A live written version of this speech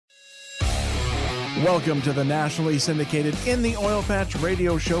Welcome to the nationally syndicated In the Oil Patch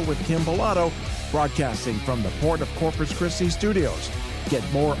radio show with Kim Pilato, broadcasting from the Port of Corpus Christi studios. Get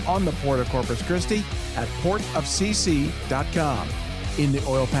more on the Port of Corpus Christi at portofcc.com. In the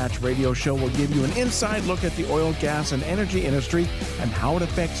Oil Patch radio show will give you an inside look at the oil, gas, and energy industry and how it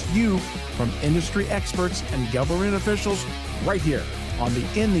affects you from industry experts and government officials right here on the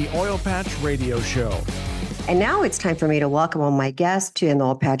In the Oil Patch radio show. And now it's time for me to welcome on my guest to In the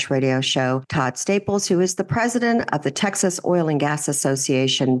Oil Patch Radio Show, Todd Staples, who is the president of the Texas Oil and Gas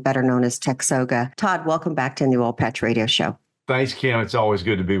Association, better known as TXOGA. Todd, welcome back to In the Oil Patch Radio Show. Thanks, Kim. It's always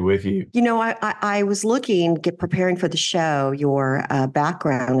good to be with you. You know, I was preparing for the show, your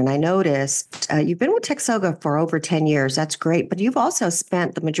background, and I noticed you've been with TXOGA for over 10 years. That's great. But you've also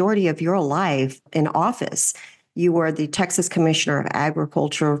spent the majority of your life in office. You were the Texas Commissioner of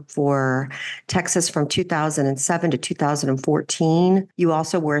Agriculture for Texas from 2007 to 2014. You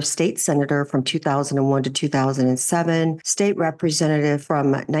also were a state senator from 2001 to 2007, state representative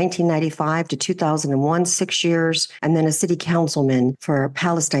from 1995 to 2001, 6 years, and then a city councilman for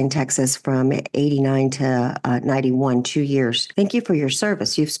Palestine, Texas from 89 to 91, 2 years. Thank you for your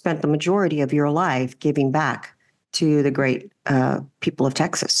service. You've spent the majority of your life giving back to the great people of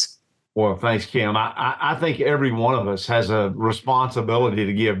Texas. Well, thanks, Kim. I think every one of us has a responsibility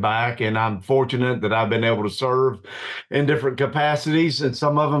to give back, and I'm fortunate that I've been able to serve in different capacities, and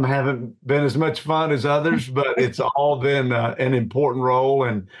some of them haven't been as much fun as others, but it's all been an important role.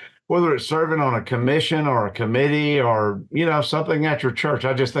 And whether it's serving on a commission or a committee or, you know, something at your church,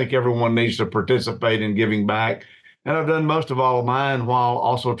 I just think everyone needs to participate in giving back. And I've done most of all of mine while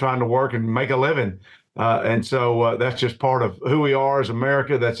also trying to work and make a living. And so that's just part of who we are as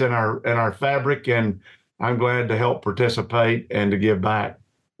America. That's in our fabric, and I'm glad to help participate and to give back.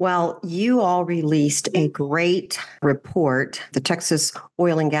 Well, you all released a great report, the Texas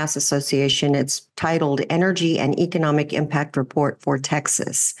Oil and Gas Association. It's titled Energy and Economic Impact Report for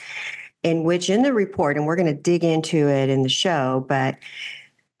Texas, in which in the report, and we're going to dig into it in the show, but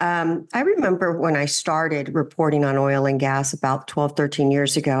I remember when I started reporting on oil and gas about 12, 13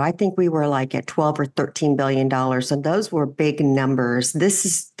 years ago, I think we were like at $12 or $13 billion. And those were big numbers.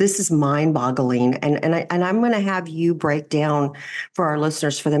 This is mind-boggling. And I'm going to have you break down for our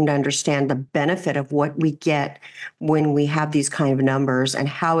listeners, for them to understand the benefit of what we get when we have these kind of numbers and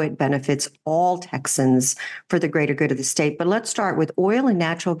how it benefits all Texans for the greater good of the state. But let's start with oil and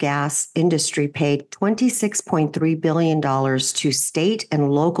natural gas industry paid $26.3 billion to state and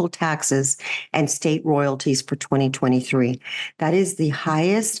local taxes and state royalties for 2023. That is the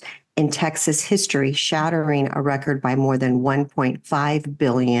highest in Texas history, shattering a record by more than $1.5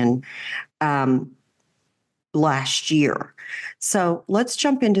 billion last year. So let's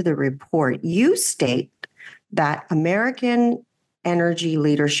jump into the report. You state that American energy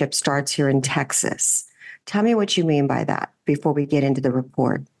leadership starts here in Texas. Tell me what you mean by that before we get into the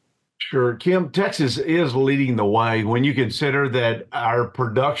report. Sure. Kim, Texas is leading the way when you consider that our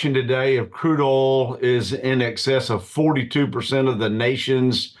production today of crude oil is in excess of 42% of the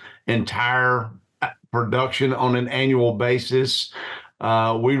nation's entire production on an annual basis.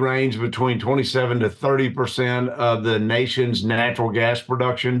 We range between 27 to 30% of the nation's natural gas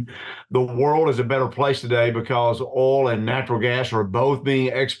production. The world is a better place today because oil and natural gas are both being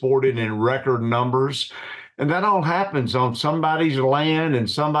exported in record numbers. And that all happens on somebody's land and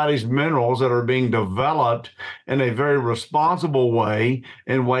somebody's minerals that are being developed in a very responsible way,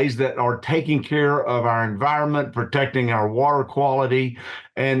 in ways that are taking care of our environment, protecting our water quality.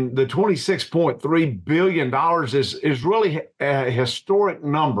 And the $26.3 billion is really a historic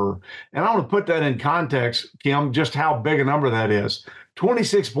number. And I want to put that in context, Kim, just how big a number that is.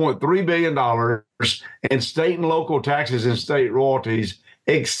 $26.3 billion in state and local taxes and state royalties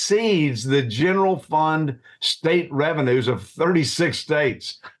exceeds the general fund state revenues of 36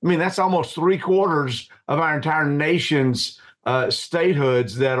 states. I mean, that's almost 3/4 of our entire nation's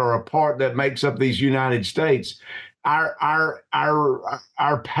statehoods that makes up these United States. Our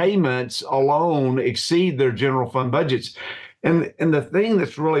payments alone exceed their general fund budgets. And the thing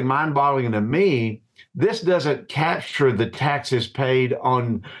that's really mind-boggling to me, this doesn't capture the taxes paid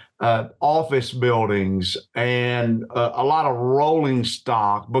on office buildings and a lot of rolling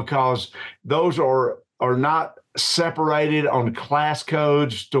stock, because those are not separated on class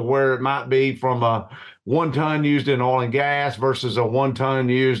codes to where it might be from a 1 ton used in oil and gas versus a 1 ton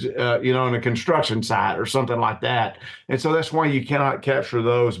used, in a construction site or something like that. And so that's why you cannot capture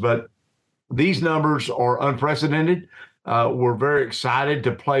those. But these numbers are unprecedented. We're very excited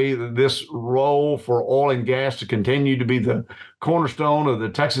to play this role for oil and gas to continue to be the cornerstone of the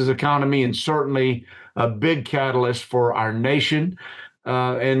Texas economy, and certainly a big catalyst for our nation.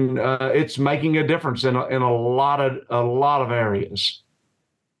 and it's making a difference in a lot of areas.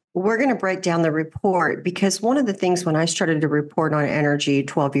 We're going to break down the report because one of the things when I started to report on energy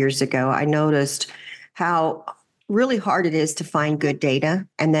 12 years ago, I noticed how really hard it is to find good data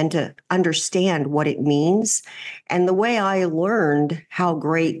and then to understand what it means. And the way I learned how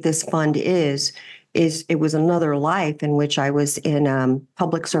great this fund is it was another life in which I was in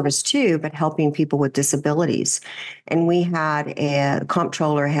public service too, but helping people with disabilities. And we had a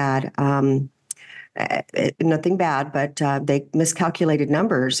comptroller had nothing bad, but they miscalculated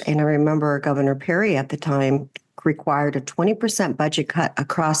numbers. And I remember Governor Perry at the time required a 20% budget cut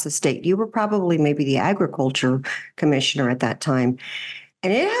across the state. You were probably maybe the agriculture commissioner at that time.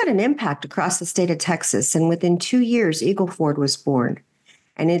 And it had an impact across the state of Texas. And within 2 years, Eagle Ford was born.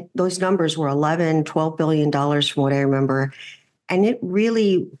 And those numbers were $11-12 billion from what I remember. And it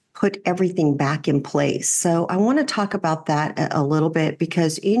really put everything back in place. So I want to talk about that a little bit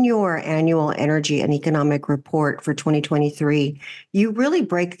because in your annual energy and economic report for 2023, you really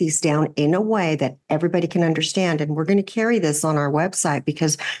break these down in a way that everybody can understand. And we're going to carry this on our website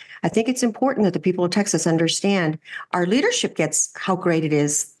because I think it's important that the people of Texas understand our leadership gets how great it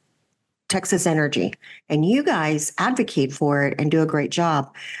is, Texas Energy, and you guys advocate for it and do a great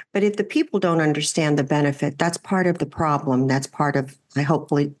job. But if the people don't understand the benefit, that's part of the problem. That's part of,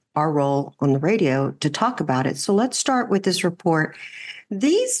 hopefully, our role on the radio to talk about it. So let's start with this report.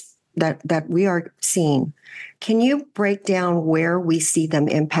 These that we are seeing, can you break down where we see them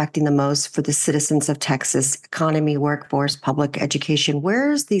impacting the most for the citizens of Texas, economy, workforce, public education?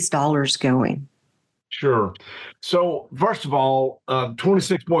 Where is these dollars going? Sure. So first of all,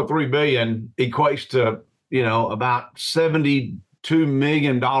 26.3 billion equates to, about $72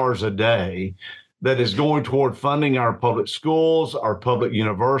 million a day that is going toward funding our public schools, our public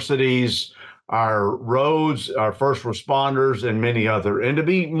universities, our roads, our first responders, and many other. And to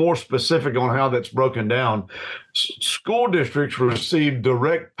be more specific on how that's broken down, school districts receive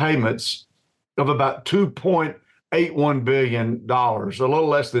direct payments of about $2.81 billion, a little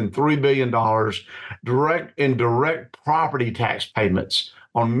less than $3 billion, direct property tax payments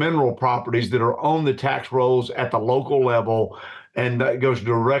on mineral properties that are on the tax rolls at the local level, and that goes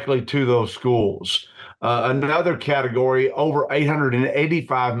directly to those schools. Another category, over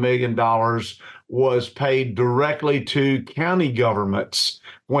 $885 million, was paid directly to county governments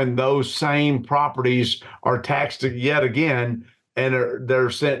when those same properties are taxed yet again, and they're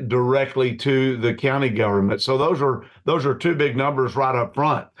sent directly to the county government. So those are two big numbers right up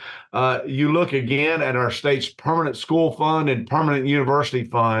front. You look again at our state's permanent school fund and permanent university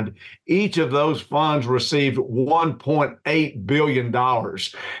fund. Each of those funds received $1.8 billion.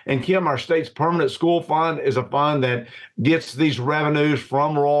 And Kim, our state's permanent school fund is a fund that gets these revenues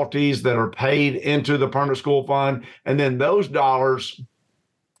from royalties that are paid into the permanent school fund. And then those dollars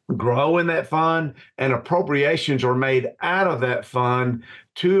grow in that fund, and appropriations are made out of that fund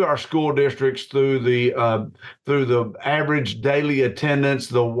to our school districts through the average daily attendance,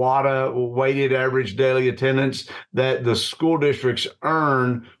 the WADA, weighted average daily attendance, that the school districts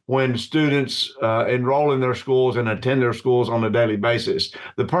earn when students enroll in their schools and attend their schools on a daily basis.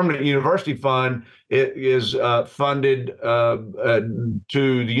 The permanent university fund is funded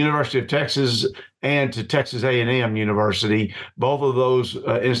to the University of Texas and to Texas A&M University. Both of those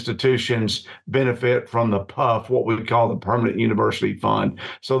institutions benefit from the PUF, what we call the Permanent University Fund.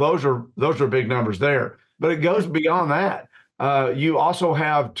 So those are big numbers there. But it goes beyond that. You also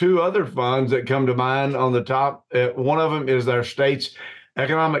have two other funds that come to mind on the top. One of them is our state's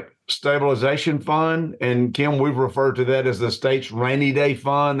Economic Stabilization Fund. And Kim, we've referred to that as the state's rainy day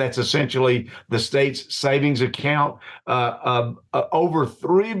fund. That's essentially the state's savings account. Over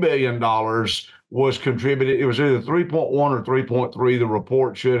 $3 billion was contributed. It was either 3.1 or 3.3. The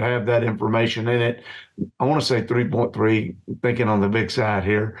report should have that information in it. I want to say 3.3, thinking on the big side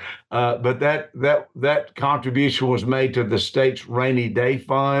here. But that contribution was made to the state's rainy day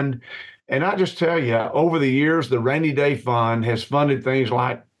fund. And I just tell you, over the years, the rainy day fund has funded things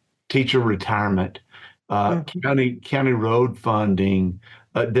like teacher retirement, county road funding,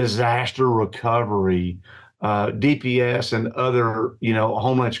 disaster recovery, DPS, and other,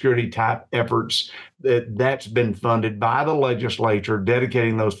 Homeland Security type efforts. That's been funded by the legislature,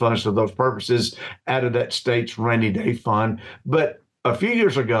 dedicating those funds to those purposes out of that state's rainy day fund. But a few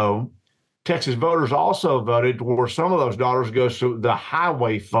years ago, Texas voters also voted where some of those dollars goes to the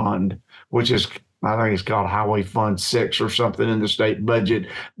highway fund, which is, I think it's called Highway Fund 6 or something in the state budget.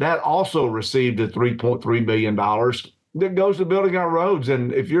 That also received a $3.3 billion that goes to building our roads.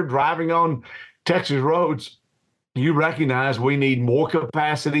 And if you're driving on Texas roads, you recognize we need more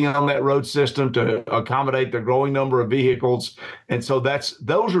capacity on that road system to accommodate the growing number of vehicles. And so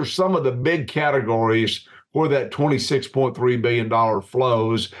those are some of the big categories where that $26.3 billion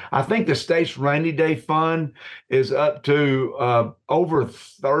flows. I think the state's rainy day fund is up to over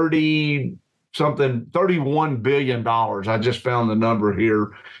 31 billion dollars. I just found the number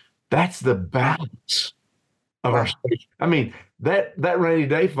here. That's the balance of our state. I mean, that rainy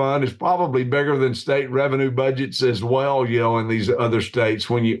day fund is probably bigger than state revenue budgets as well, in these other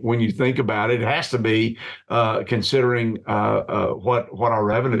states. When you think about it, it has to be considering what our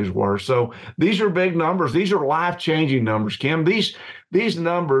revenues were. So these are big numbers. These are life-changing numbers, Kim. These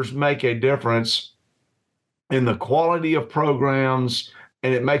numbers make a difference in the quality of programs,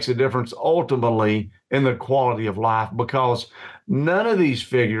 and it makes a difference ultimately in the quality of life, because none of these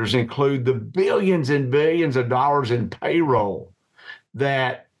figures include the billions and billions of dollars in payroll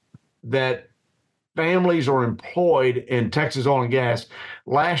that families are employed in Texas oil and gas.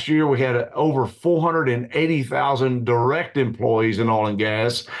 Last year, we had over 480,000 direct employees in oil and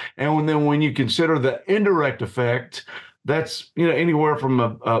gas. And then when you consider the indirect effect, that's anywhere from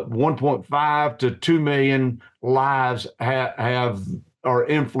 1.5 to 2 million lives are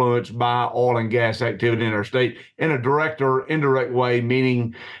influenced by oil and gas activity in our state in a direct or indirect way,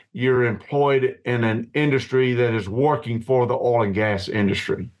 meaning you're employed in an industry that is working for the oil and gas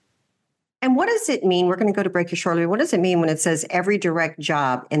industry. And what does it mean? We're going to go to break here shortly. What does it mean when it says every direct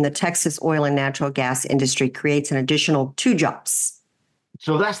job in the Texas oil and natural gas industry creates an additional 2 jobs?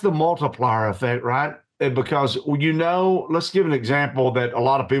 So that's the multiplier effect, right? Because, let's give an example that a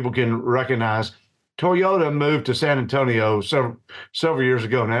lot of people can recognize. Toyota moved to San Antonio several years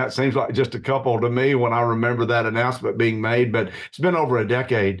ago now. It seems like just a couple to me when I remember that announcement being made, but it's been over a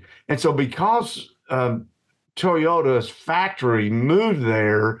decade. And so because Toyota's factory moved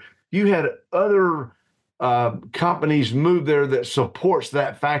there, you had other companies move there that supports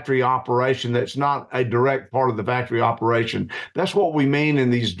that factory operation that's not a direct part of the factory operation. That's what we mean in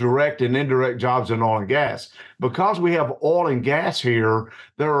these direct and indirect jobs in oil and gas. Because we have oil and gas here,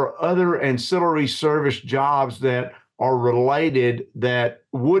 there are other ancillary service jobs that are related that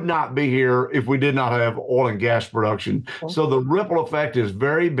would not be here if we did not have oil and gas production. Okay. So the ripple effect is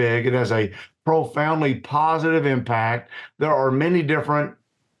very big. It has a profoundly positive impact. There are many different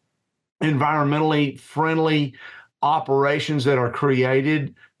environmentally friendly operations that are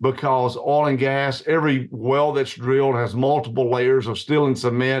created because oil and gas, every well that's drilled has multiple layers of steel and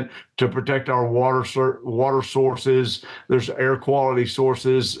cement to protect our water sources. There's air quality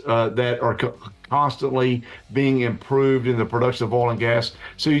sources that are constantly being improved in the production of oil and gas.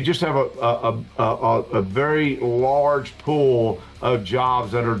 So you just have a very large pool of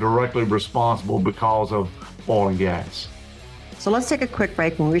jobs that are directly responsible because of oil and gas. So let's take a quick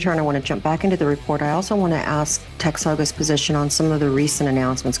break. When we return, I want to jump back into the report. I also want to ask TXOGA's position on some of the recent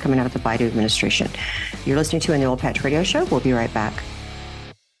announcements coming out of the Biden administration. You're listening to In the Oil Patch Radio Show. We'll be right back.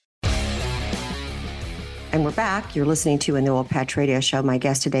 And we're back. You're listening to In the Oil Patch Radio Show. My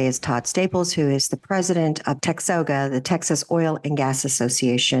guest today is Todd Staples, who is the president of TXOGA, the Texas Oil and Gas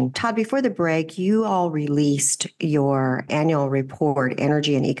Association. Todd, before the break, you all released your annual report,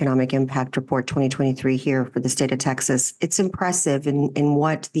 Energy and Economic Impact Report 2023 here for the state of Texas. It's impressive in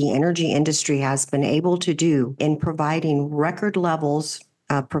what the energy industry has been able to do in providing record levels,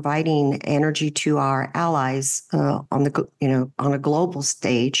 providing energy to our allies on a global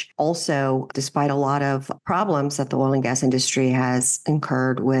stage. Also, despite a lot of problems that the oil and gas industry has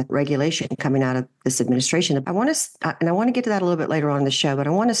incurred with regulation coming out of this administration. I want to get to that a little bit later on in the show, but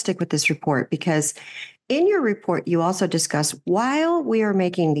I want to stick with this report because in your report, you also discuss while we are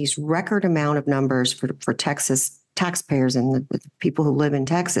making these record amount of numbers for Texas taxpayers and the people who live in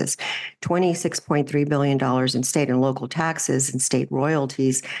Texas, $26.3 billion in state and local taxes and state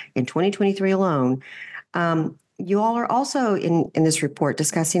royalties in 2023 alone. You all are also in this report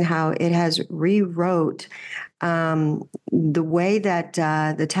discussing how it has rewrote the way that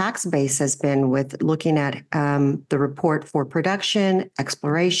the tax base has been with looking at the report for production,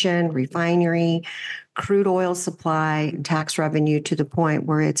 exploration, refinery, crude oil supply, tax revenue to the point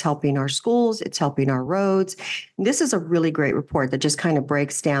where it's helping our schools, it's helping our roads. And this is a really great report that just kind of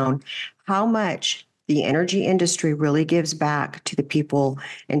breaks down how much the energy industry really gives back to the people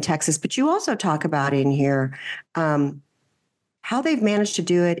in Texas. But you also talk about in here how they've managed to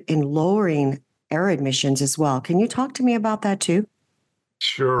do it in lowering air emissions as well. Can you talk to me about that too?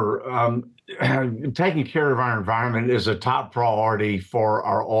 Sure. Taking care of our environment is a top priority for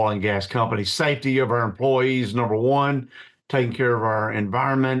our oil and gas companies. Safety of our employees, number one. Taking care of our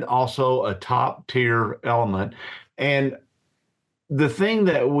environment, also a top tier element. And the thing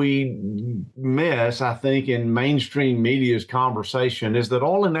that we miss, I think, in mainstream media's conversation is that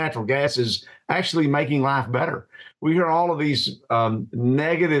oil and natural gas is actually making life better. We hear all of these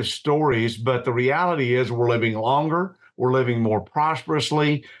negative stories, but the reality is we're living longer, we're living more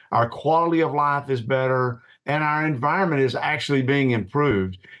prosperously, our quality of life is better, and our environment is actually being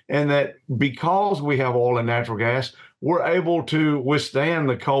improved. And that because we have oil and natural gas, we're able to withstand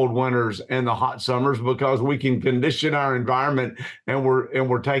the cold winters and the hot summers because we can condition our environment, and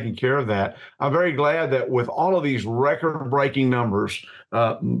we're taking care of that. I'm very glad that with all of these record-breaking numbers,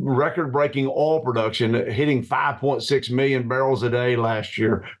 record-breaking oil production hitting 5.6 million barrels a day last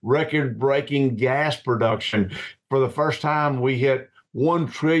year, record-breaking gas production. For the first time, we hit 1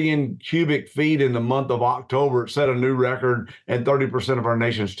 trillion cubic feet in the month of October. It set a new record and 30% of our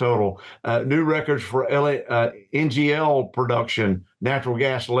nation's total. New records for NGL production, natural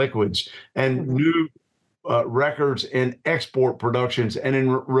gas liquids, and new records in export productions and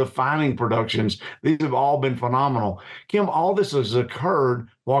in refining productions. These have all been phenomenal. Kim, all this has occurred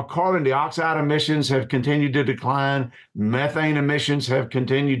while carbon dioxide emissions have continued to decline, methane emissions have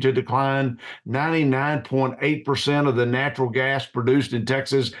continued to decline. 99.8% of the natural gas produced in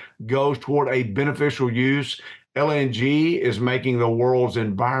Texas goes toward a beneficial use. LNG is making the world's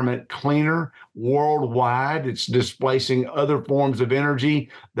environment cleaner worldwide. It's displacing other forms of energy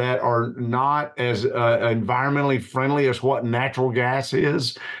that are not as environmentally friendly as what natural gas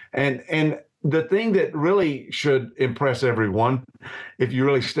is. And the thing that really should impress everyone, if you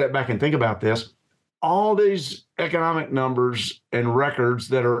really step back and think about this, all these economic numbers and records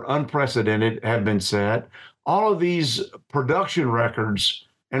that are unprecedented have been set. All of these production records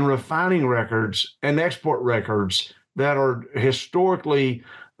and refining records and export records that are historically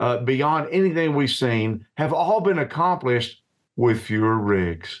beyond anything we've seen have all been accomplished with fewer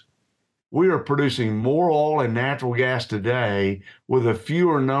rigs. We are producing more oil and natural gas today with a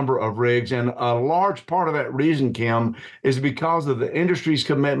fewer number of rigs. And a large part of that reason, Kim, is because of the industry's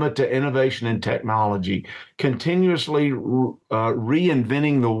commitment to innovation and technology, continuously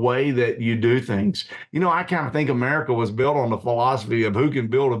reinventing the way that you do things. You know, I kind of think America was built on the philosophy of who can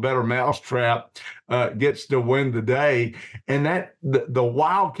build a better mousetrap gets to win the day. And that the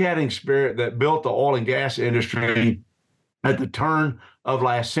wildcatting spirit that built the oil and gas industry at the turn of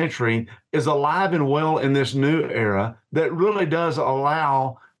last century is alive and well in this new era that really does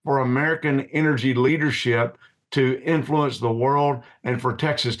allow for American energy leadership to influence the world and for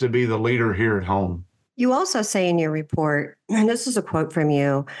Texas to be the leader here at home. You also say in your report, and this is a quote from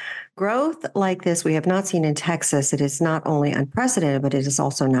you, growth like this we have not seen in Texas. It is not only unprecedented, but it is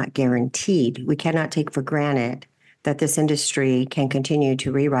also not guaranteed. We cannot take for granted that this industry can continue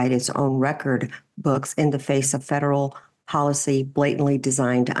to rewrite its own record books in the face of federal policy blatantly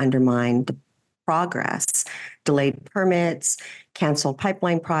designed to undermine the progress. Delayed permits, canceled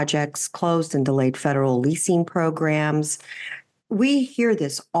pipeline projects, closed and delayed federal leasing programs. We hear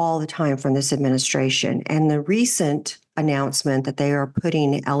this all the time from this administration. And the recent announcement that they are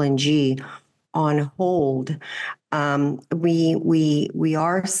putting LNG on hold, we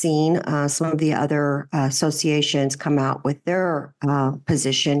are seeing some of the other associations come out with their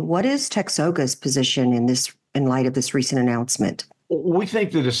position. What is TXOGA's position in light of this recent announcement? We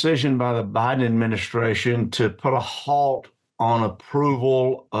think the decision by the Biden administration to put a halt on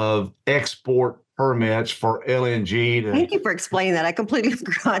approval of export permits for LNG. Thank you for explaining that. I completely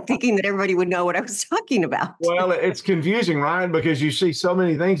forgot, thinking that everybody would know what I was talking about. Well, it's confusing, Ryan, because you see so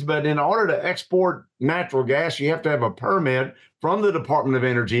many things, but in order to export natural gas, you have to have a permit from the Department of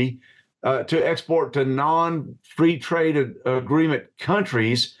Energy to export to non-free trade agreement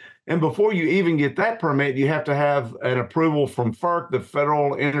countries. And before you even get that permit, you have to have an approval from FERC, the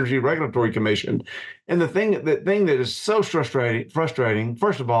Federal Energy Regulatory Commission. And the thing that is so frustrating,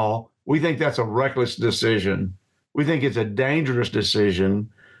 first of all, we think that's a reckless decision. We think it's a dangerous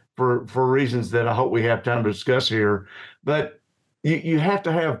decision for reasons that I hope we have time to discuss here. But you have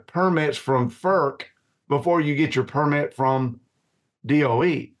to have permits from FERC before you get your permit from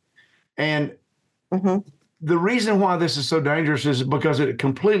DOE. And the reason why this is so dangerous is because it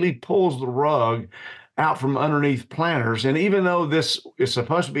completely pulls the rug out from underneath planners. And even though this is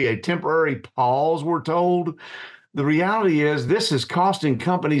supposed to be a temporary pause, we're told, the reality is this is costing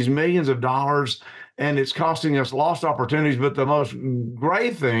companies millions of dollars, and it's costing us lost opportunities. But the most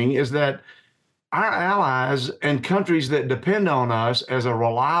grave thing is that our allies and countries that depend on us as a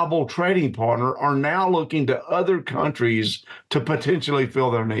reliable trading partner are now looking to other countries to potentially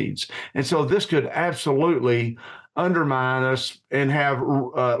fill their needs. And so this could absolutely undermine us and have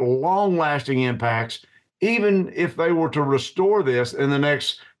long-lasting impacts, even if they were to restore this in the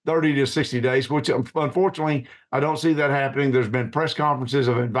next 30 to 60 days, which unfortunately, I don't see that happening. There's been press conferences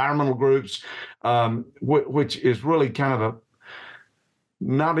of environmental groups, which is really kind of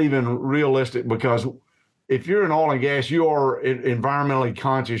not even realistic, because if you're in oil and gas, you are environmentally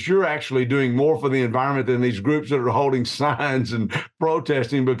conscious. You're actually doing more for the environment than these groups that are holding signs and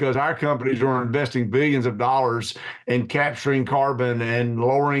protesting, because our companies are investing billions of dollars in capturing carbon and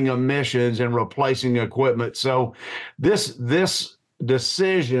lowering emissions and replacing equipment. So this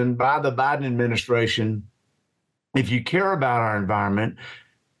decision by the Biden administration, if you care about our environment,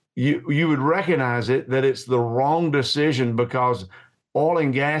 you would recognize that it's the wrong decision, because oil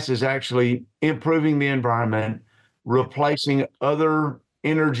and gas is actually improving the environment, replacing other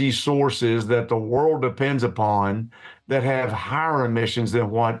energy sources that the world depends upon that have higher emissions than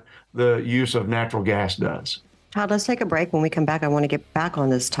what the use of natural gas does. Todd, let's take a break. When we come back, I want to get back on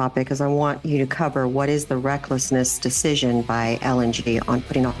this topic, because I want you to cover what is the recklessness decision by LNG on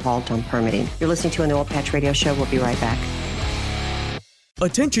putting a halt on permitting. You're listening to an Oil Patch Radio Show. We'll be right back.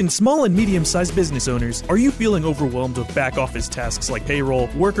 Attention small and medium-sized business owners. Are you feeling overwhelmed with back-office tasks like payroll,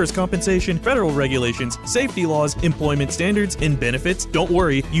 workers' compensation, federal regulations, safety laws, employment standards, and benefits? Don't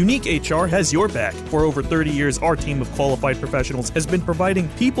worry, Unique HR has your back. For over 30 years, our team of qualified professionals has been providing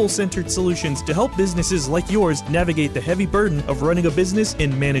people-centered solutions to help businesses like yours navigate the heavy burden of running a business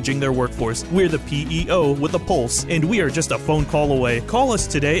and managing their workforce. We're the PEO with a pulse, and we are just a phone call away. Call us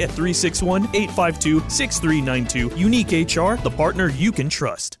today at 361-852-6392. Unique HR, the partner you can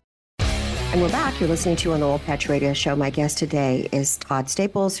trust. And we're back. You're listening to an Oil Patch Radio Show. My guest today is Todd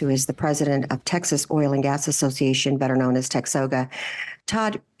Staples, who is the president of Texas Oil and Gas Association, better known as TXOGA.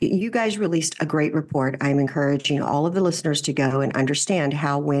 Todd, you guys released a great report. I'm encouraging all of the listeners to go and understand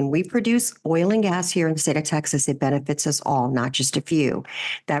how when we produce oil and gas here in the state of Texas, it benefits us all, not just a few.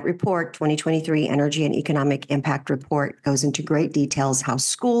 That report, 2023 Energy and Economic Impact Report, goes into great details how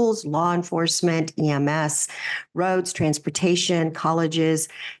schools, law enforcement, EMS, roads, transportation, colleges,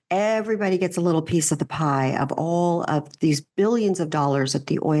 everybody gets a little piece of the pie of all of these billions of dollars that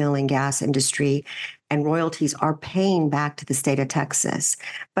the oil and gas industry and royalties are paying back to the state of Texas.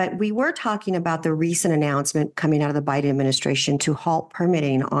 But we were talking about the recent announcement coming out of the Biden administration to halt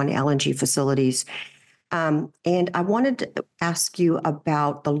permitting on LNG facilities. And I wanted to ask you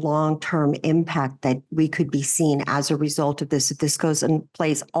about the long-term impact that we could be seeing as a result of this, if this goes in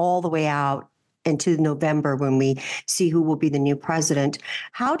place all the way out into November when we see who will be the new president.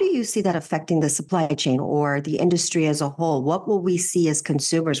 How do you see that affecting the supply chain or the industry as a whole? What will we see as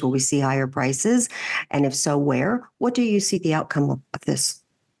consumers? Will we see higher prices? And if so, where? What do you see the outcome of this?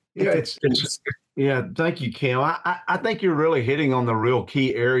 Yeah, thank you, Kim. I think you're really hitting on the real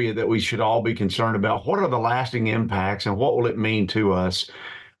key area that we should all be concerned about. What are the lasting impacts and what will it mean to us?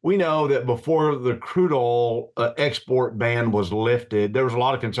 We know that before the crude oil export ban was lifted, there was a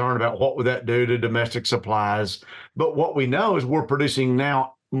lot of concern about what would that do to domestic supplies. But what we know is we're producing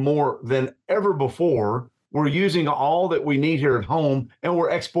now more than ever before. We're using all that we need here at home, and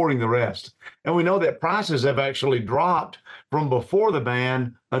we're exporting the rest. And we know that prices have actually dropped from before the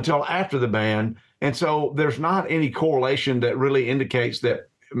ban until after the ban. And so there's not any correlation that really indicates that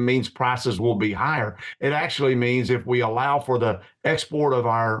means prices will be higher. It actually means if we allow for the export of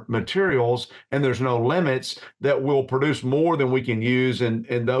our materials and there's no limits, that we'll produce more than we can use, and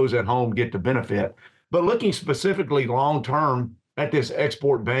those at home get the benefit. But looking specifically long term at this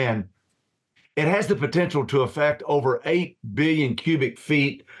export ban, it has the potential to affect over 8 billion cubic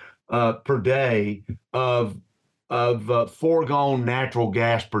feet per day of foregone natural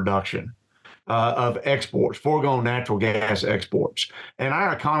gas production. Of exports, foregone natural gas exports. And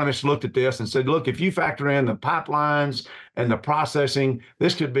our economists looked at this and said, look, if you factor in the pipelines and the processing,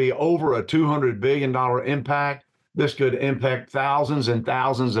 this could be over a $200 billion impact. This could impact thousands and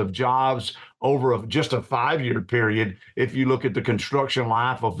thousands of jobs over just a 5-year period if you look at the construction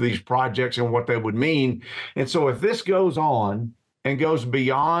life of these projects and what they would mean. And so if this goes on and goes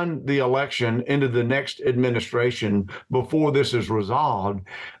beyond the election into the next administration before this is resolved,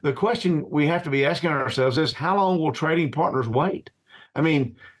 the question we have to be asking ourselves is, how long will trading partners wait? I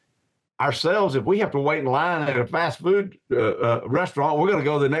mean, ourselves, if we have to wait in line at a fast food restaurant, we're going to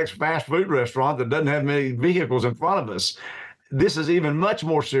go to the next fast food restaurant that doesn't have many vehicles in front of us. This is even much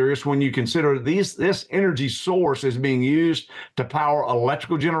more serious when you consider this energy source is being used to power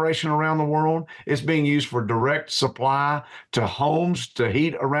electrical generation around the world. It's being used for direct supply to homes to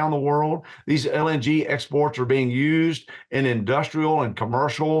heat around the world. These LNG exports are being used in industrial and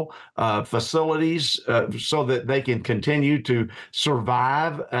commercial facilities so that they can continue to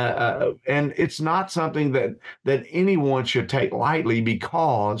survive. And it's not something that anyone should take lightly,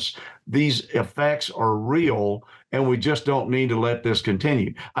 because these effects are real, and we just don't need to let this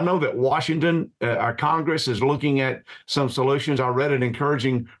continue. I know that Washington, our Congress, is looking at some solutions. I read an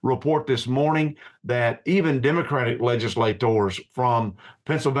encouraging report this morning that even Democratic legislators from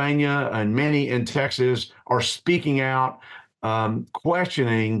Pennsylvania and many in Texas are speaking out,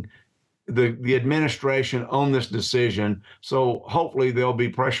 questioning the administration on this decision. So hopefully there'll be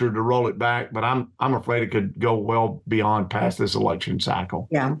pressure to roll it back, but I'm afraid it could go well beyond past this election cycle.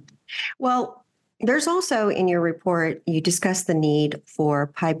 Yeah. Well, there's also in your report, you discuss the need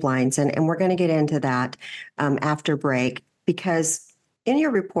for pipelines, and we're going to get into that after break, because in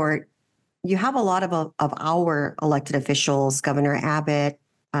your report, you have a lot of our elected officials, Governor Abbott,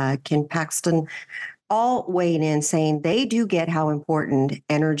 Ken Paxton, all weighing in saying they do get how important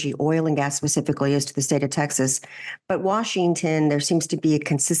energy, oil and gas specifically, is to the state of Texas. But Washington, there seems to be a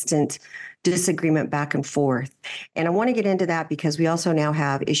consistent disagreement back and forth. And I want to get into that because we also now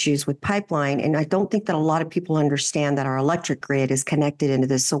have issues with pipeline. And I don't think that a lot of people understand that our electric grid is connected into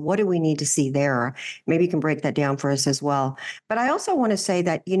this. So what do we need to see there? Maybe you can break that down for us as well. But I also want to say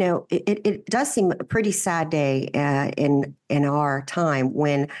that, it does seem a pretty sad day in our time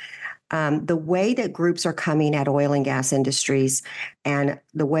when the way that groups are coming at oil and gas industries and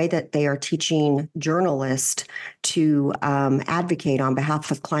the way that they are teaching journalists to advocate on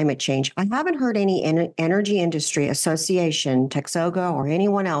behalf of climate change. I haven't heard any energy industry association, TXOGA, or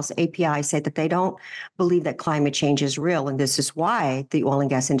anyone else, API, say that they don't believe that climate change is real. And this is why the oil and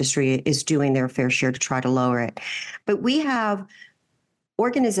gas industry is doing their fair share to try to lower it. But we have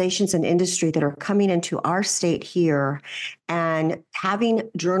organizations and industry that are coming into our state here and having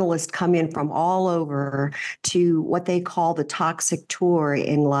journalists come in from all over to what they call the toxic tour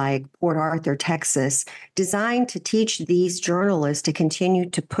in like Port Arthur, Texas, designed to teach these journalists to continue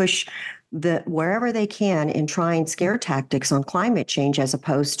to push wherever they can in trying scare tactics on climate change, as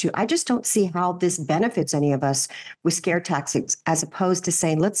opposed to, I just don't see how this benefits any of us with scare tactics, as opposed to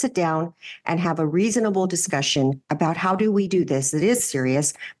saying, let's sit down and have a reasonable discussion about how do we do this. It is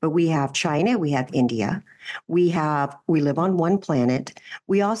serious, but we have China, we have India, we live on one planet.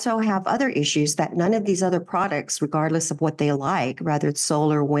 We also have other issues that none of these other products, regardless of what they like, whether it's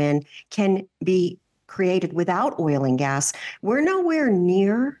solar, wind, can be created without oil and gas. We're nowhere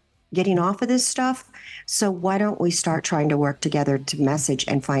near getting off of this stuff. So why don't we start trying to work together to message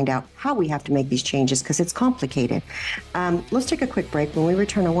and find out how we have to make these changes, because it's complicated. Let's take a quick break. When we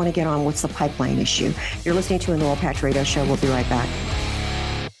return, I want to get on what's the pipeline issue. You're listening to an Oil Patch Radio Show. We'll be right back.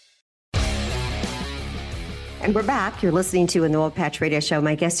 And we're back. You're listening to an Oil Patch Radio Show.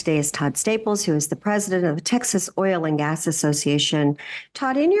 My guest today is Todd Staples, who is the president of the Texas Oil and Gas Association.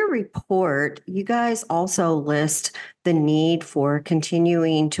 Todd, in your report, you guys also list the need for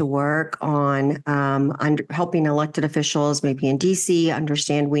continuing to work on helping elected officials, maybe in DC,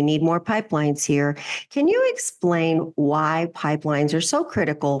 understand we need more pipelines here. Can you explain why pipelines are so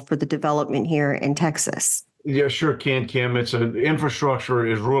critical for the development here in Texas? Yeah, sure can, Kim. Infrastructure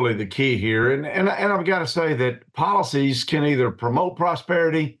is really the key here. And I've got to say that policies can either promote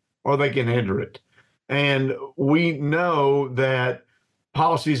prosperity or they can hinder it. And we know that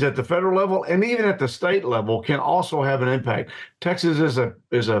policies at the federal level and even at the state level can also have an impact. Texas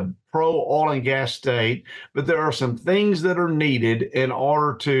is a pro oil and gas state, but there are some things that are needed in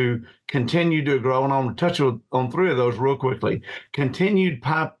order to continue to grow. And I'm going to touch on three of those real quickly. Continued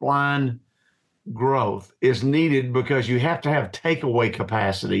pipeline growth is needed because you have to have takeaway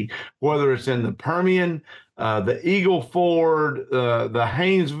capacity, whether it's in the Permian, the Eagle Ford, the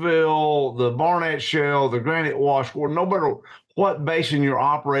Haynesville, the Barnett Shale, the Granite Wash, or no matter what basin you're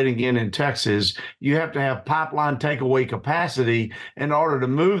operating in Texas, you have to have pipeline takeaway capacity in order to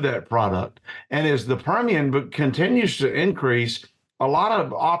move that product. And as the Permian continues to increase, a lot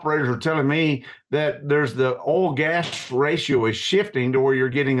of operators are telling me that there's the oil gas ratio is shifting to where you're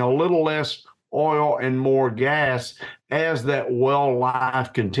getting a little less oil and more gas as that well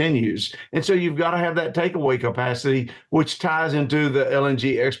life continues. And so you've got to have that takeaway capacity, which ties into the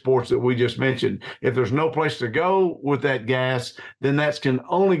LNG exports that we just mentioned. If there's no place to go with that gas, then that's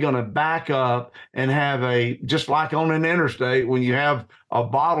only going to back up and have just like on an interstate, when you have a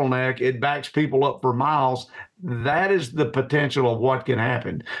bottleneck, it backs people up for miles. That is the potential of what can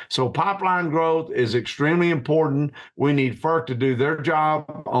happen. So pipeline growth is extremely important. We need FERC to do their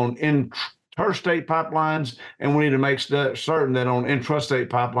job on interstate pipelines, and we need to make certain that on intrastate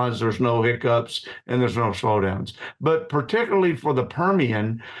pipelines, there's no hiccups and there's no slowdowns. But particularly for the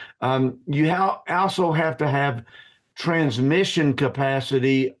Permian, you also have to have transmission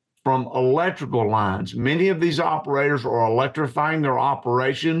capacity from electrical lines. Many of these operators are electrifying their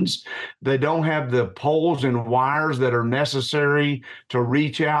operations. They don't have the poles and wires that are necessary to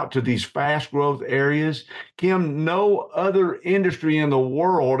reach out to these fast growth areas. Kim, no other industry in the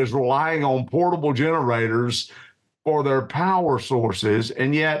world is relying on portable generators for their power sources,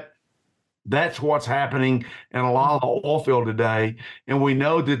 and yet that's what's happening in a lot of the oil field today. And we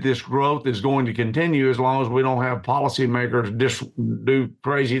know that this growth is going to continue as long as we don't have policymakers do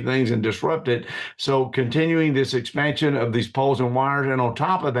crazy things and disrupt it. So continuing this expansion of these poles and wires, and on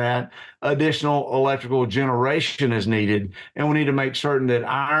top of that, additional electrical generation is needed. And we need to make certain that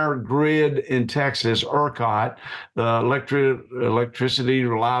our grid in Texas, ERCOT, the Electricity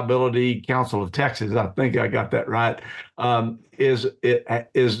Reliability Council of Texas, I think I got that right, is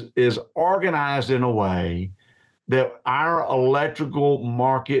organized in a way that our electrical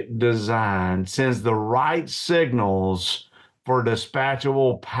market design sends the right signals for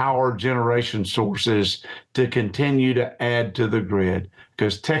dispatchable power generation sources to continue to add to the grid,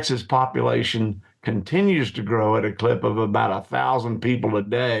 because Texas population continues to grow at a clip of about 1,000 people a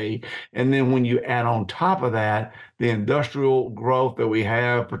day. And then when you add on top of that the industrial growth that we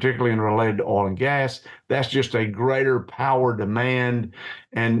have, particularly in related to oil and gas, that's just a greater power demand.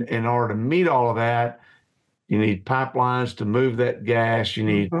 And in order to meet all of that, you need pipelines to move that gas. You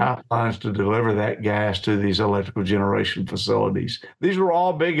need pipelines to deliver that gas to these electrical generation facilities. These are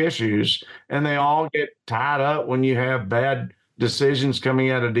all big issues, and they all get tied up when you have bad decisions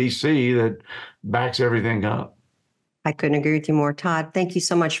coming out of D.C. that backs everything up. I couldn't agree with you more, Todd. Thank you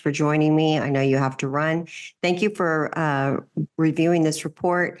so much for joining me. I know you have to run. Thank you for reviewing this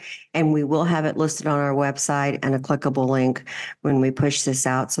report, and we will have it listed on our website and a clickable link when we push this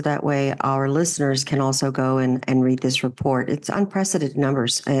out, so that way our listeners can also go and read this report. It's unprecedented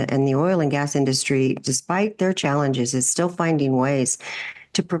numbers, and the oil and gas industry, despite their challenges, is still finding ways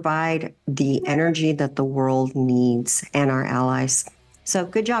to provide the energy that the world needs and our allies. So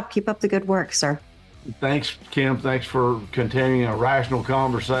good job. Keep up the good work, sir. Thanks, Kim. Thanks for continuing a rational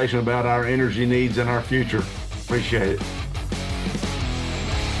conversation about our energy needs and our future. Appreciate it.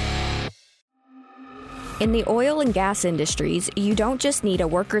 In the oil and gas industries, you don't just need a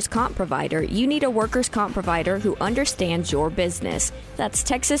workers' comp provider, you need a workers' comp provider who understands your business. That's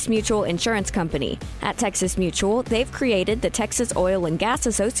Texas Mutual Insurance Company. At Texas Mutual, they've created the Texas Oil and Gas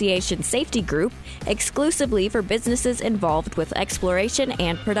Association Safety Group exclusively for businesses involved with exploration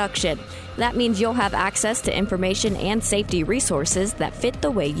and production. That means you'll have access to information and safety resources that fit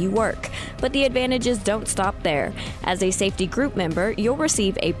the way you work. But the advantages don't stop there. As a safety group member, you'll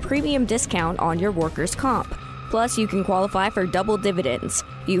receive a premium discount on your workers' comp. Plus, you can qualify for double dividends.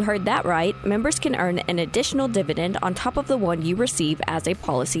 You heard that right. Members can earn an additional dividend on top of the one you receive as a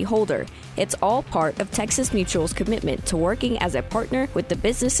policy holder. It's all part of Texas Mutual's commitment to working as a partner with the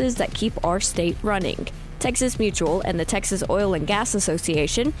businesses that keep our state running. Texas Mutual and the Texas Oil and Gas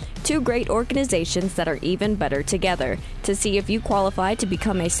Association, two great organizations that are even better together. To see if you qualify to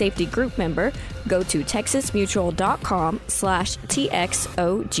become a safety group member, go to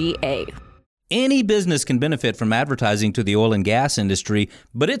texasmutual.com/TXOGA. Any business can benefit from advertising to the oil and gas industry,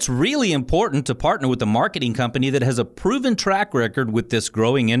 but it's really important to partner with a marketing company that has a proven track record with this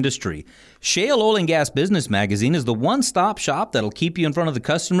growing industry. SHALE Oil and Gas Business Magazine is the one-stop shop that'll keep you in front of the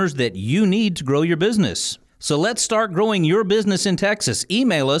customers that you need to grow your business. So let's start growing your business in Texas.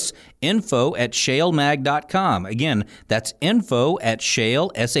 Email us, info@shalemag.com. Again, that's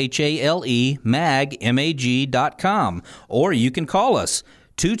info@shale, S-H-A-L-E, mag.com. Or you can call us,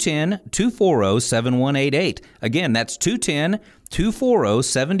 210-240-7188. Again, that's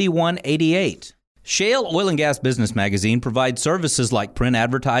 210-240-7188. SHALE Oil and Gas Business Magazine provides services like print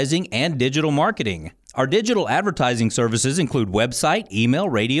advertising and digital marketing. Our digital advertising services include website, email,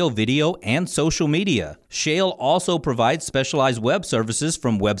 radio, video, and social media. SHALE also provides specialized web services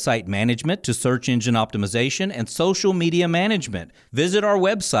from website management to search engine optimization and social media management. Visit our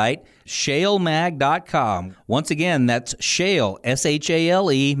website, shalemag.com. Once again, that's SHALE,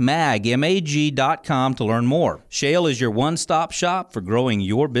 S-H-A-L-E, mag, M-A-G.com to learn more. SHALE is your one-stop shop for growing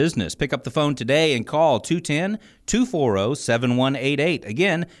your business. Pick up the phone today and call 210-240-7188.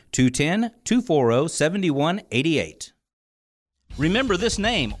 Again, 210-240-7188. Remember this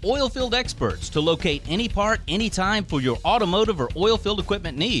name, Oilfield Experts, to locate any part, anytime for your automotive or oilfield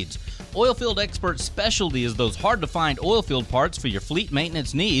equipment needs. Oilfield Experts' specialty is those hard-to-find oilfield parts for your fleet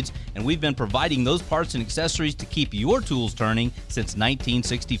maintenance needs, and we've been providing those parts and accessories to keep your tools turning since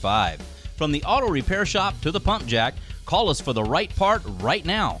 1965. From the auto repair shop to the pump jack, call us for the right part right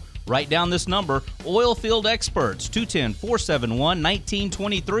now. Write down this number, Oilfield Experts,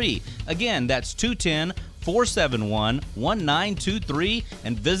 210-471-1923. Again, that's 210 888-471-1923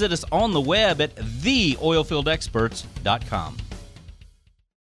 and visit us on the web at theoilfieldexperts.com.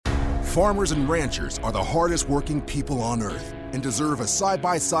 Farmers and ranchers are the hardest working people on earth and deserve a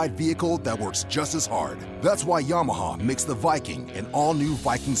side-by-side vehicle that works just as hard. That's why Yamaha makes the Viking an all-new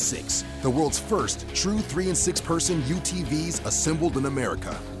Viking 6, the world's first true 3- and 6-person UTVs assembled in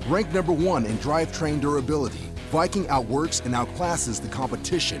America. Ranked #1 in drivetrain durability, Viking outworks and outclasses the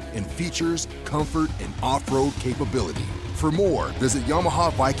competition in features, comfort, and off-road capability. For more, visit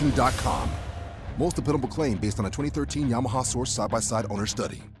YamahaViking.com. Most dependable claim based on a 2013 Yamaha Source side-by-side owner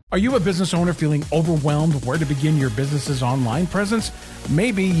study. Are you a business owner feeling overwhelmed where to begin your business's online presence?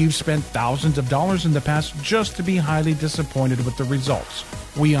 Maybe you've spent thousands of dollars in the past just to be highly disappointed with the results.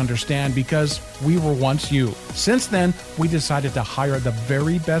 We understand because we were once you. Since then, we decided to hire the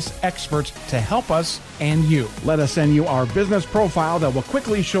very best experts to help us and you. Let us send you our business profile that will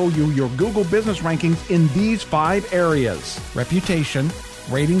quickly show you your Google business rankings in these 5 areas: reputation,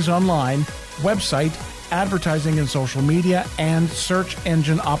 ratings online, website, advertising and social media, and search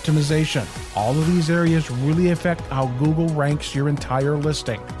engine optimization. All of these areas really affect how Google ranks your entire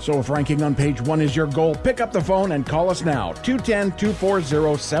listing. So if ranking on page 1 is your goal, pick up the phone and call us now,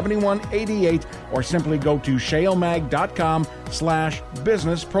 210-240-7188, or simply go to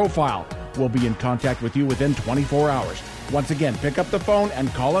shalemag.com/business profile. We'll be in contact with you within 24 hours. Once again, pick up the phone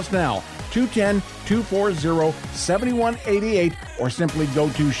and call us now, 210-240-7188, or simply go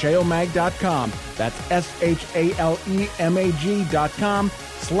to shalemag.com. That's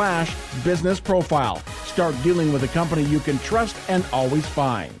shalemag.com/business profile. Start dealing with a company you can trust and always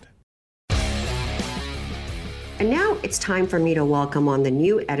find. And now it's time for me to welcome on the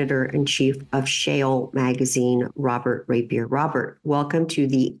new editor-in-chief of SHALE magazine, Robert Rapier. Robert, welcome to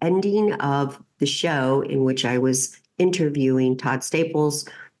the ending of the show in which I was interviewing Todd Staples,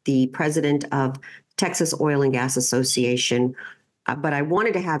 the president of Texas Oil and Gas Association. But I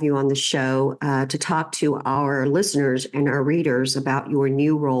wanted to have you on the show to talk to our listeners and our readers about your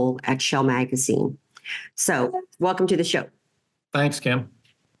new role at SHALE magazine. So welcome to the show. Thanks, Kim.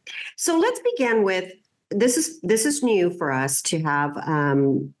 So let's begin with, this is new for us to have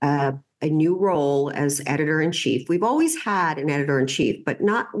a new role as editor-in-chief. We've always had an editor-in-chief, but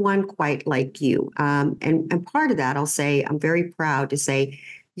not one quite like you. And part of that, I'll say, I'm very proud to say,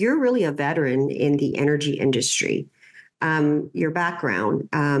 you're really a veteran in the energy industry. Your background,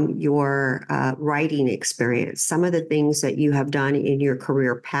 your writing experience, some of the things that you have done in your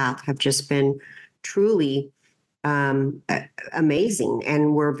career path have just been truly amazing.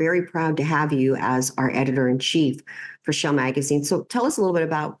 And we're very proud to have you as our editor-in-chief for SHALE magazine. So tell us a little bit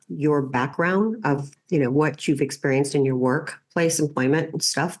about your background of, what you've experienced in your workplace, employment and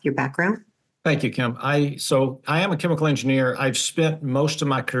stuff, your background. Thank you, Kim. I am a chemical engineer. I've spent most of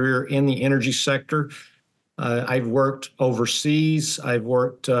my career in the energy sector. I've worked overseas. I've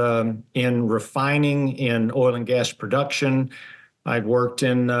worked in refining, in oil and gas production. I've worked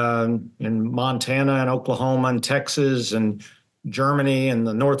in Montana and Oklahoma and Texas and Germany and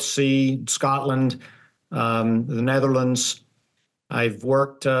the North Sea, Scotland, the Netherlands. I've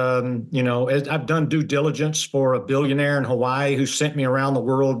worked, I've done due diligence for a billionaire in Hawaii who sent me around the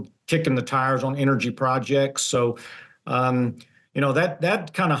world kicking the tires on energy projects. So, that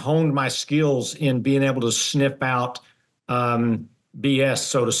kind of honed my skills in being able to sniff out BS,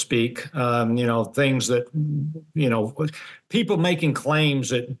 so to speak, things that, people making claims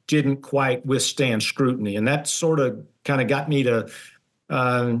that didn't quite withstand scrutiny. And that sort of kind of got me to,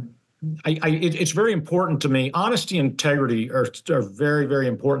 it's very important to me. Honesty and integrity are very, very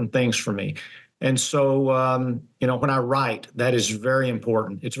important things for me. And so, when I write, that is very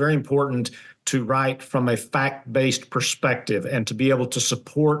important. It's very important to write from a fact-based perspective and to be able to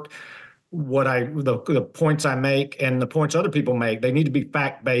support the points I make and the points other people make. They need to be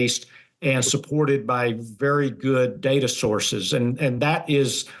fact-based and supported by very good data sources. And that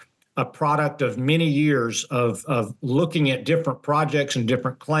is a product of many years of looking at different projects and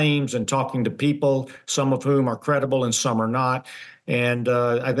different claims and talking to people, some of whom are credible and some are not. And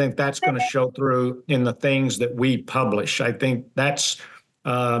I think that's going to show through in the things that we publish. I think that's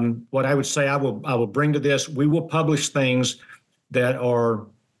what I would say I will bring to this. We will publish things that are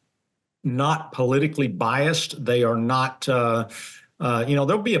not politically biased. They are not,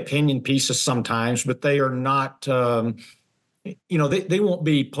 there'll be opinion pieces sometimes, but they are not, they won't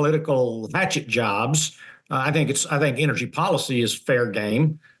be political hatchet jobs. I think energy policy is fair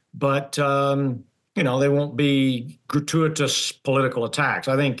game, but they won't be gratuitous political attacks.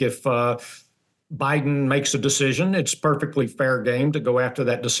 I think if Biden makes a decision, it's perfectly fair game to go after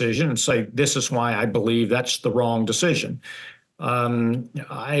that decision and say, this is why I believe that's the wrong decision.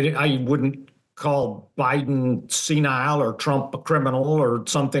 I wouldn't call Biden senile or Trump a criminal or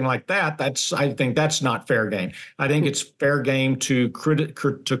something like that, I think that's not fair game. I think it's fair game to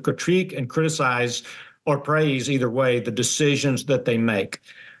critique and criticize or praise, either way, the decisions that they make.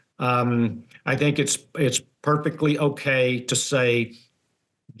 I think it's perfectly okay to say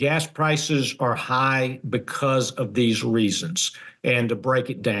gas prices are high because of these reasons, and to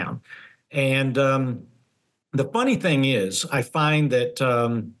break it down. And the funny thing is, I find that,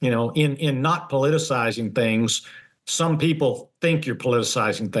 in not politicizing things, some people think you're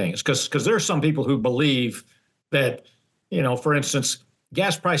politicizing things, because there are some people who believe that, for instance,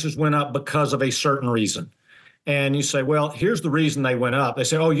 gas prices went up because of a certain reason. And you say, well, here's the reason they went up. They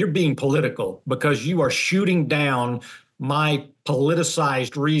say, oh, you're being political because you are shooting down my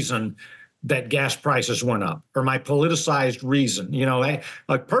politicized reason that gas prices went up, or my politicized reason.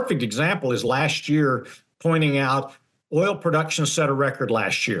 A perfect example is last year, pointing out oil production set a record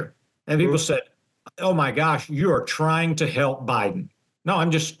last year. And people said, oh my gosh, you are trying to help Biden. No,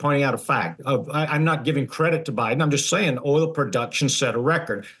 I'm just pointing out a fact. I'm not giving credit to Biden. I'm just saying oil production set a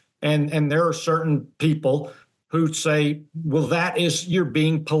record. And there are certain people who say, well, you're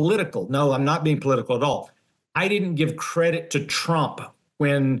being political. No, I'm not being political at all. I didn't give credit to Trump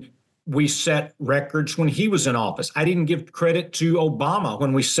when we set records when he was in office. I didn't give credit to Obama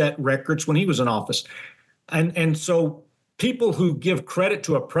when we set records when he was in office. And so people who give credit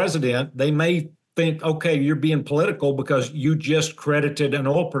to a president, they may think, okay, you're being political because you just credited an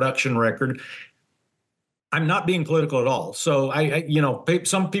oil production record. I'm not being political at all. So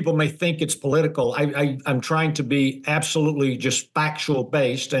some people may think it's political. I'm trying to be absolutely just factual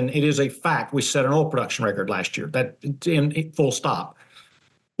based, and it is a fact. We set an oil production record last year. That in full stop.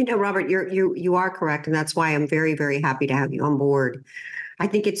 Robert, you are correct, and that's why I'm very, very happy to have you on board. I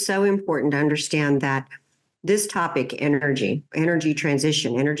think it's so important to understand that this topic, energy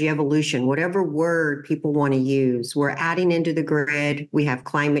transition, energy evolution, whatever word people want to use, we're adding into the grid. We have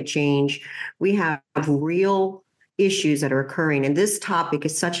climate change. We have real issues that are occurring. And this topic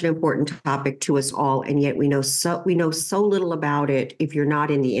is such an important topic to us all. And yet we know so little about it if you're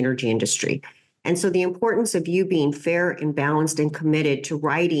not in the energy industry. And so the importance of you being fair and balanced and committed to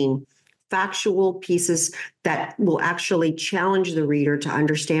writing factual pieces that will actually challenge the reader to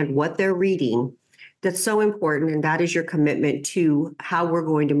understand what they're reading, that's so important. And that is your commitment to how we're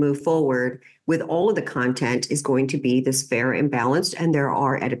going to move forward with all of the content is going to be this fair and balanced. And there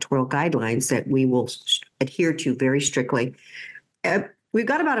are editorial guidelines that we will adhere to very strictly. We've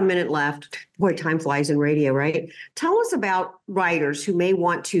got about a minute left. Boy, time flies in radio, right? Tell us about writers who may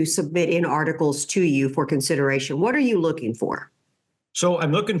want to submit in articles to you for consideration. What are you looking for? So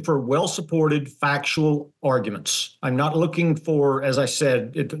I'm looking for well-supported factual arguments. I'm not looking for, as I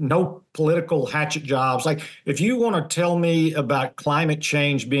said, no political hatchet jobs. Like if you want to tell me about climate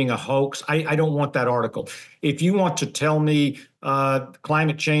change being a hoax, I don't want that article. If you want to tell me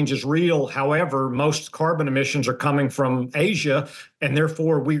climate change is real, however, most carbon emissions are coming from Asia, and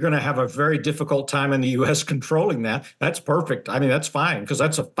therefore we're going to have a very difficult time in the U.S. controlling that, that's perfect. I mean, that's fine because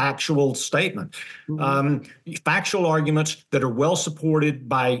that's a factual statement. Factual arguments that are well supported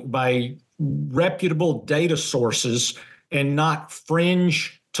by reputable data sources and not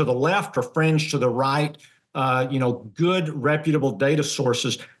fringe to the left or fringe to the right. Good reputable data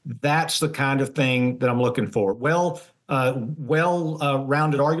sources. That's the kind of thing that I'm looking for.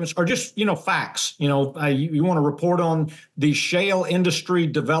 Well-rounded arguments are just, facts. You want to report on the shale industry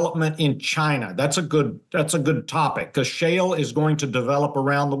development in China. That's a good topic because shale is going to develop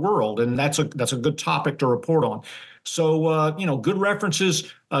around the world, and that's a good topic to report on. So, good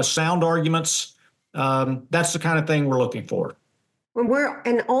references, sound arguments. That's the kind of thing we're looking for.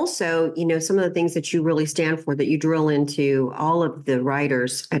 And also, some of the things that you really stand for, that you drill into all of the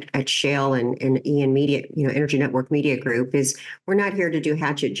writers at SHALE and EN Media, Energy Network Media Group, is we're not here to do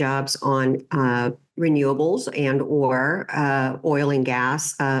hatchet jobs on renewables and or oil and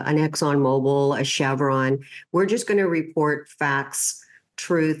gas, an ExxonMobil, a Chevron. We're just going to report facts,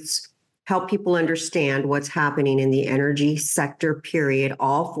 truths, help people understand what's happening in the energy sector, period,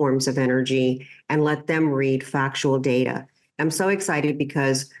 all forms of energy, and let them read factual data. I'm so excited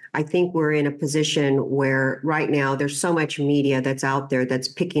because I think we're in a position where right now there's so much media that's out there that's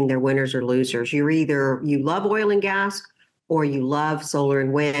picking their winners or losers. You love oil and gas or you love solar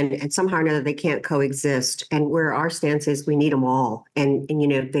and wind, and somehow or another they can't coexist. And where our stance is, we need them all. And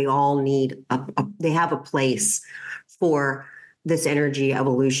they all need, they have a place for this energy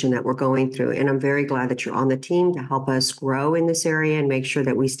evolution that we're going through. And I'm very glad that you're on the team to help us grow in this area and make sure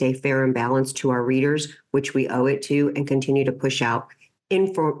that we stay fair and balanced to our readers, which we owe it to, and continue to push out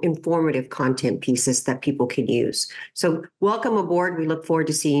informative content pieces that people can use. So welcome aboard. We look forward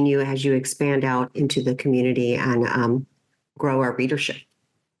to seeing you as you expand out into the community and grow our readership.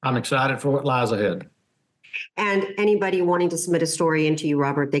 I'm excited for what lies ahead. And anybody wanting to submit a story into you,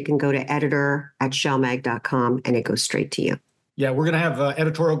 Robert, they can go to editor@shalemag.com and it goes straight to you. Yeah, we're going to have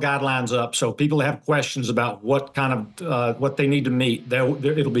editorial guidelines up. So people that have questions about what kind of what they need to meet,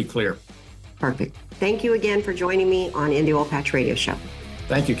 it'll be clear. Perfect. Thank you again for joining me on In the Oil Patch Radio Show.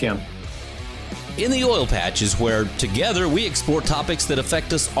 Thank you, Kim. In the Oil Patch is where together we explore topics that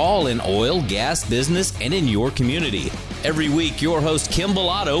affect us all in oil, gas, business, and in your community. Every week, your host Kim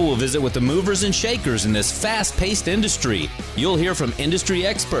Bellotto will visit with the movers and shakers in this fast-paced industry. You'll hear from industry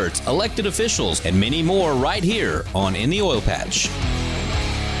experts, elected officials, and many more right here on In the Oil Patch.